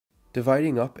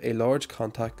dividing up a large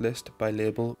contact list by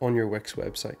label on your Wix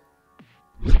website.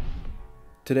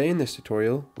 Today in this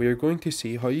tutorial, we are going to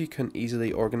see how you can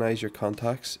easily organize your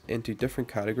contacts into different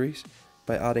categories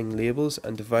by adding labels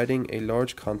and dividing a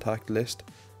large contact list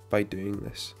by doing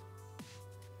this.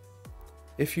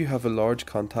 If you have a large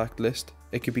contact list,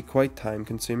 it could be quite time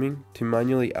consuming to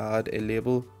manually add a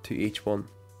label to each one.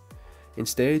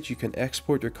 Instead, you can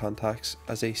export your contacts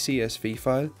as a CSV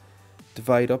file,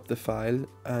 divide up the file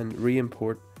and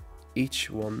re-import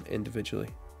each one individually.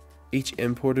 Each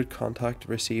imported contact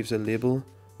receives a label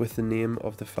with the name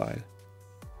of the file.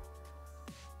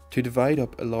 To divide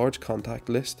up a large contact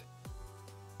list,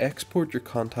 export your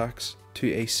contacts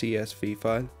to a CSV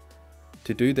file.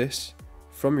 To do this,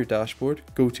 from your dashboard,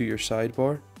 go to your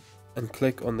sidebar and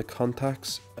click on the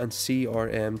Contacts and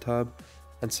CRM tab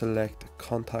and select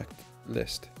Contact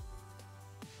List.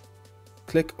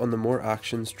 Click on the More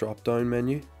Actions drop-down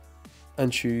menu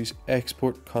and choose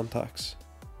Export Contacts.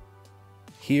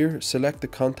 Here, select the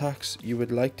contacts you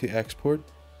would like to export,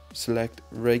 select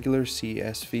Regular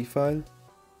CSV file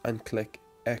and click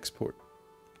Export.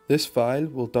 This file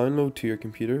will download to your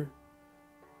computer.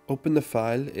 Open the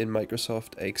file in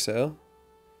Microsoft Excel.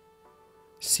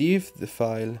 Save the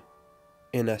file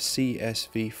in a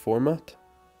CSV format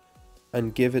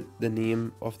and give it the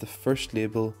name of the first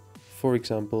label, for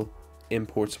example,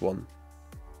 Imports1.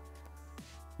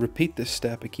 Repeat this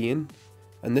step again,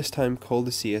 and this time call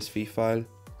the CSV file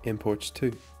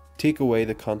Imports2. Take away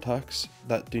the contacts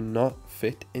that do not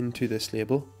fit into this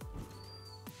label.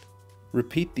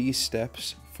 Repeat these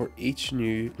steps for each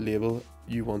new label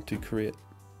you want to create.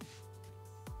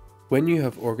 When you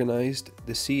have organized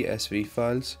the CSV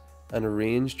files and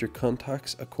arranged your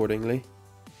contacts accordingly,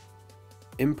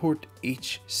 import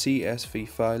each CSV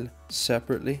file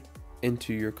separately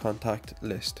into your contact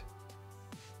list.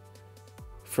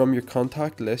 From your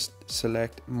contact list,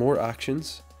 select More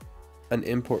Actions and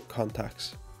Import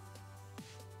Contacts.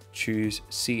 Choose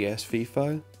CSV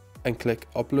file and click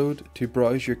Upload to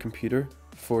browse your computer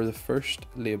for the first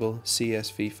label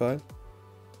CSV file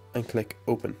and click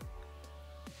Open.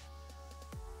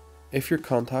 If your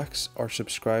contacts are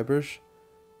subscribers,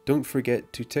 don't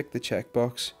forget to tick the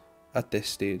checkbox at this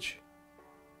stage.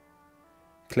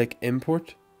 Click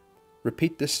Import.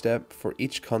 Repeat this step for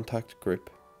each contact group.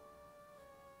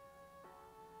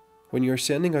 When you are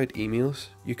sending out emails,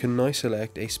 you can now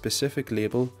select a specific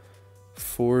label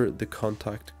for the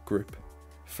contact group.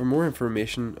 For more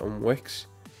information on Wix,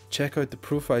 check out the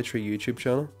ProfileTree YouTube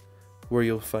channel, where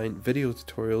you'll find video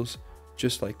tutorials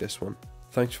just like this one.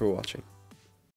 Thanks for watching.